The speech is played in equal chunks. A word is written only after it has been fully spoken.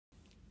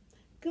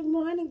Good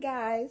morning,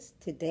 guys.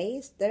 Today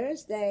is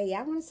Thursday.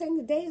 Y'all want to sing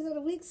the Days of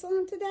the Week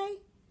song today?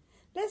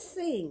 Let's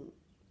sing.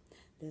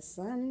 There's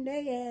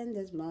Sunday and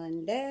there's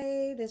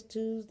Monday. There's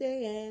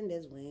Tuesday and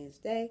there's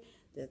Wednesday.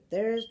 There's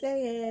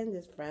Thursday and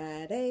there's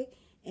Friday.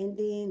 And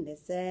then there's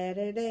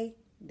Saturday.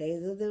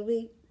 Days of the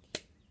week.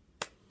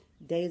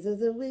 Days of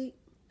the week.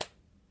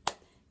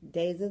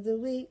 Days of the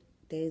week.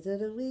 Days of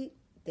the week.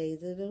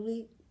 Days of the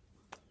week.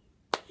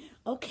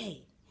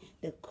 Okay,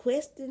 the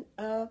question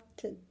of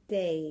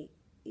today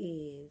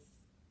is,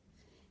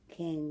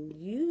 can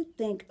you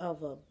think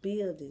of a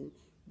building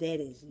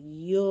that is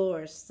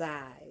your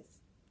size?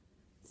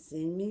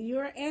 Send me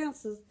your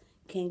answers.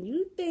 Can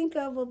you think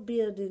of a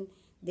building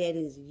that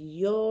is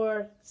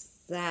your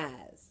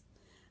size?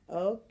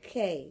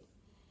 Okay,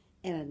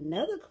 and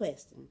another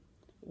question,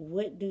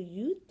 what do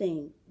you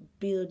think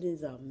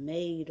buildings are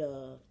made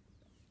of?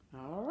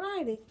 All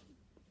righty.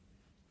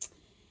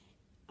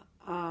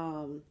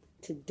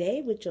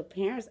 Today with your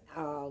parents,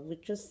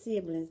 with your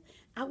siblings,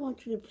 I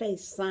want you to play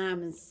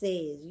Simon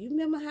Says. You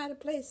remember how to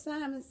play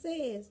Simon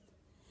Says?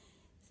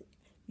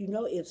 You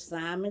know, if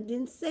Simon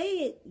didn't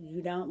say it,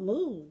 you don't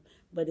move.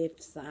 But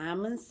if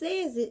Simon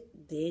says it,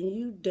 then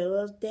you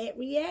does that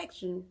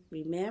reaction.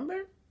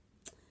 Remember?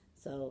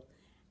 So,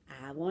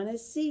 I want to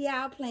see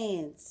y'all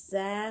playing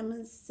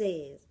Simon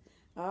Says.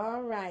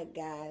 All right,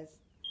 guys.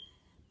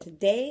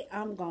 Today,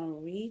 I'm going to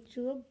read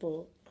you a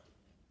book.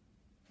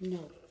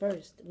 No,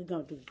 first, we're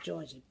going to do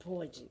Georgie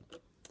Porgy.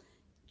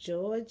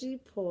 Georgie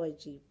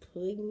Porgy,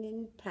 pudding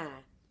and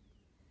pie,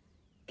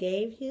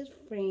 gave his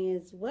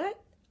friends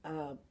what?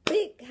 A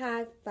big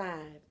high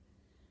five.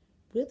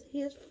 With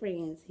his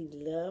friends, he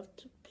loved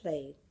to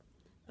play.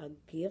 A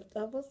gift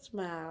of a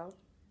smile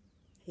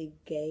he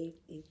gave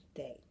each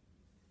day.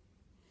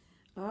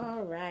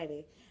 All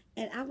righty.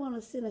 And I want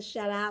to send a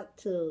shout out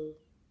to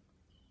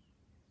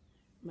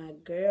my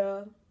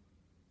girl.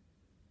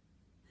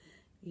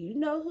 You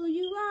know who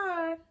you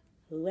are.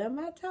 Who am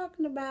I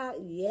talking about?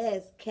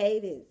 Yes,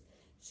 Cadence.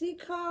 She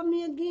called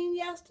me again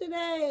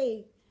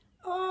yesterday.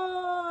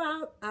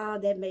 Oh,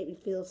 that made me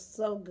feel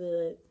so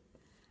good.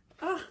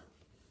 Oh,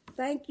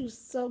 thank you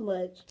so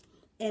much.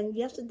 And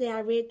yesterday I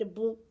read the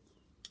book.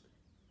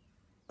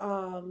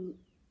 What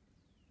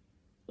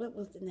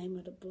was the name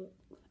of the book?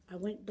 I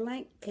went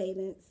blank,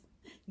 Cadence.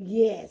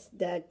 Yes,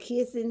 The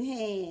Kissing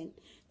Hand.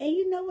 And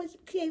you know what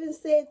Cadence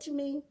said to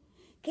me?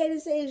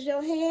 Cadence said, is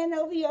your hand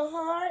over your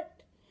heart?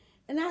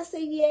 And I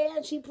said, yeah.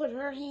 And she put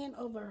her hand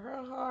over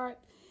her heart.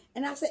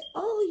 And I said,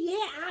 oh,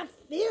 yeah, I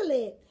feel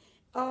it.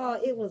 Oh,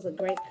 it was a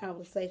great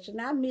conversation.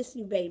 I miss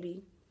you,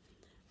 baby.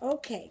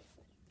 Okay.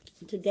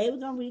 Today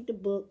we're going to read the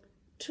book,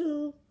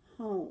 Two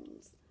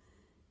Homes.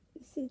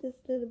 You see this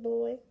little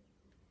boy?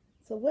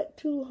 So what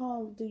two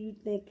homes do you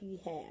think he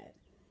has?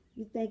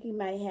 You think he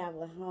might have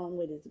a home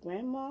with his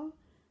grandma,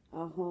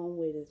 a home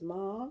with his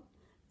mom,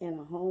 and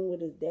a home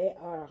with his dad,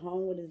 or a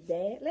home with his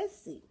dad? Let's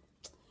see.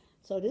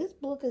 So this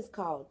book is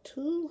called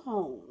Two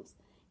Homes,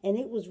 and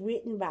it was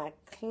written by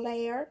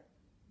Claire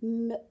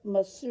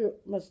Mazarel.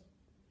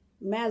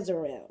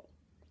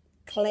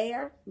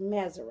 Claire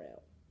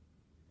Mazarel.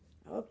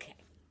 Okay,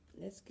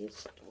 let's get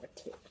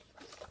started.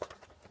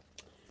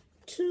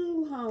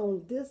 Two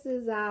Homes. This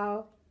is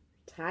our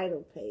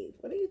title page.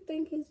 What do you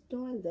think he's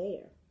doing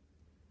there?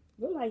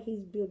 Look like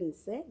he's building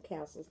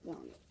sandcastles,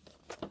 don't it?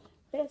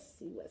 Let's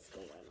see what's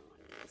going on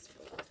in this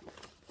book.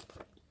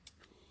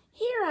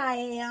 Here I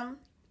am.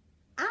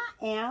 I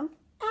am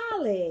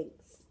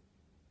Alex.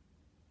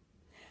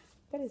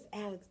 What is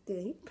Alex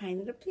doing? He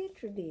painted a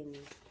picture, didn't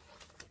he?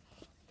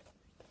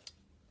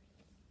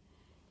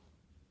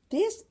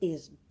 This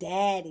is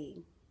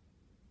Daddy.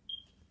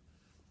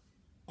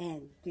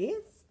 And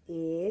this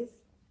is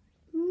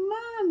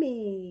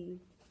Mommy.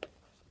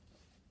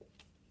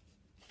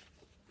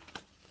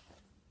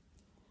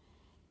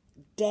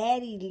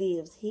 Daddy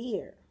lives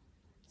here.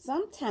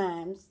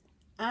 Sometimes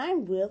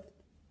I'm with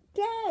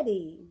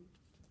Daddy.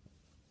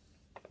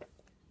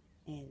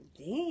 And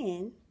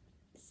then,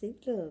 see,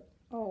 look.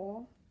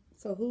 Oh,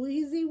 so who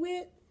is he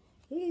with?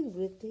 He's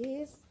with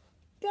his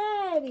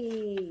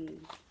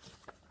daddy.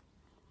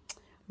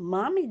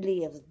 Mommy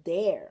lives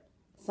there.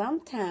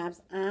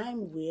 Sometimes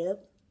I'm with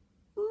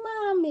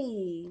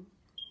Mommy.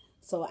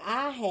 So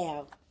I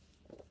have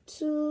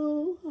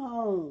two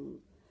homes.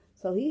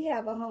 So he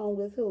have a home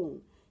with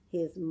whom?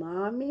 His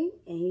mommy,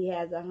 and he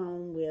has a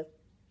home with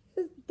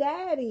his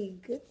daddy.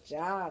 Good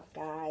job,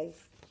 guys.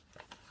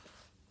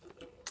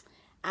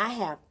 I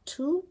have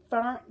two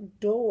front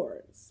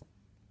doors.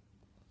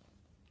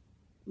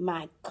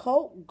 My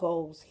coat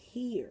goes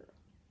here,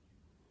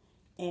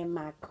 and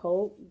my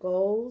coat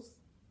goes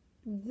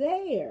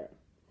there.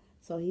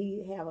 So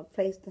he have a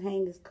place to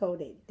hang his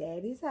coat at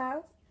Daddy's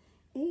house,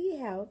 and he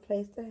have a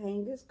place to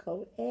hang his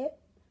coat at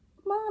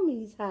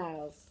Mommy's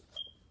house.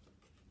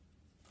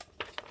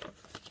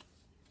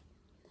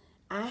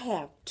 I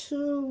have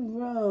two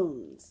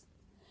rooms.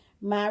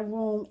 My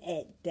room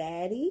at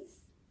Daddy's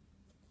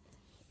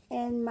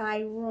and my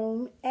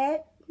room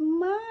at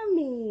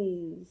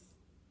Mommy's.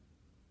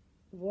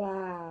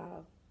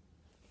 Wow.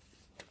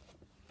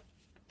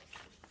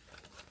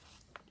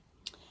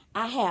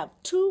 I have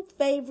two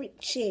favorite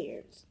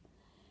chairs.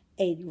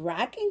 A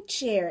rocking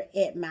chair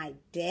at my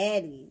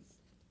daddy's.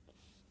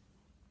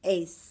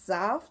 A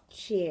soft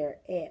chair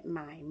at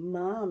my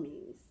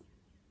mommy's.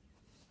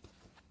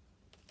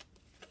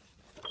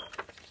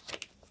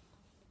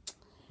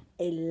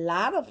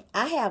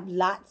 I have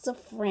lots of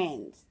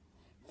friends.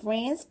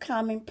 Friends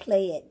come and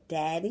play at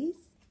daddy's.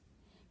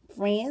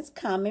 Friends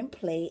come and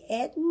play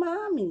at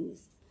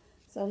mommy's.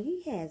 So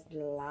he has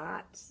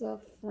lots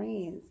of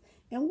friends.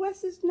 And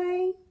what's his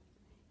name?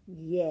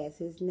 Yes,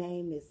 his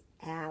name is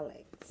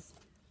Alex.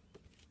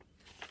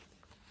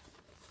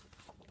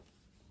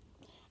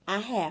 I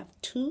have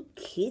two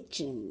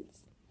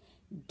kitchens.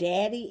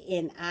 Daddy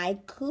and I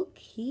cook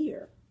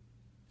here.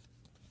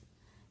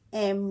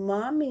 And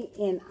Mommy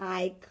and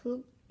I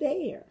cook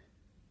there.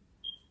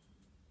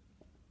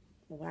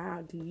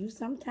 Wow, do you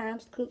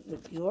sometimes cook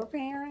with your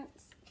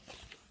parents?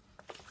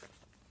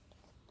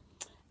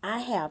 I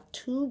have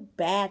two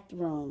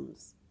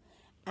bathrooms.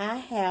 I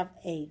have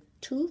a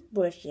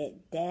toothbrush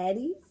at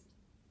Daddy's.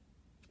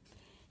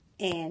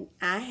 And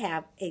I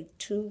have a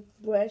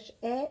toothbrush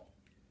at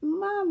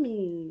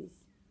Mommy's.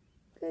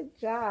 Good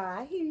job.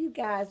 I hear you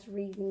guys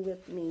reading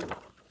with me.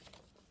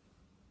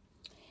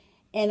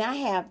 And I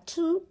have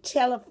two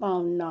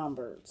telephone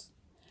numbers.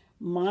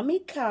 Mommy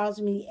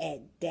calls me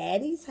at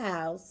Daddy's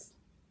house.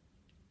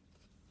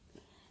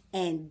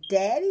 And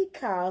Daddy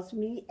calls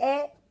me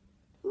at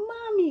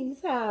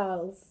Mommy's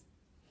house.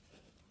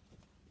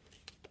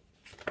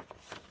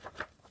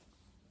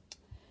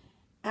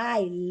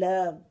 I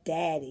love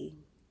Daddy.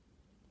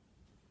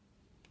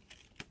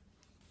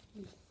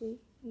 You see,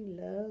 he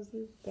loves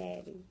his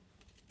daddy.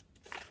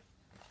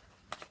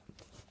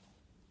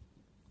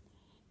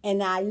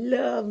 And I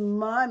love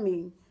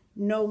Mommy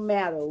no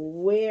matter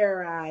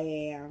where I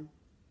am.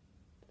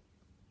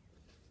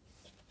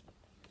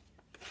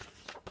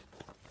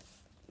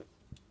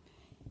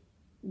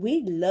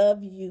 We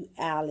love you,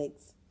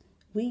 Alex.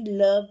 We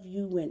love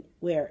you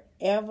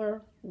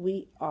wherever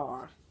we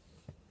are.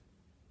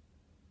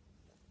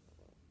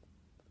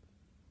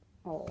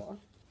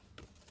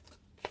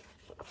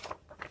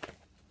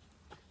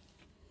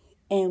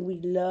 And we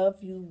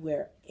love you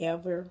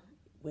wherever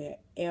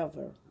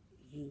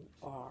you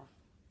are.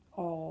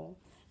 Oh,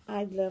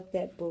 I love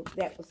that book.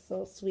 That was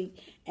so sweet.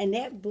 And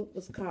that book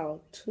was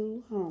called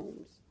Two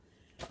Homes.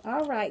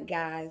 All right,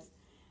 guys.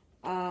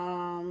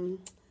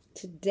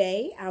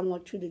 Today, I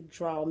want you to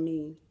draw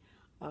me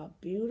a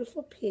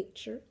beautiful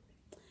picture.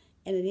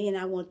 And then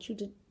I want you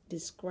to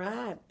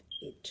describe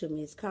it to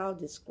me. It's called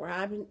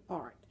Describing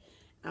Art.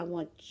 I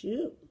want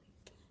you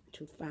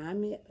to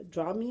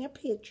draw me a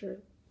picture.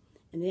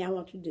 And then I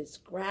want you to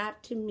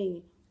describe to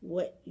me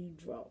what you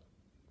draw.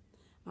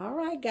 All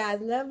right, guys.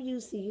 Love you.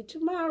 See you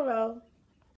tomorrow.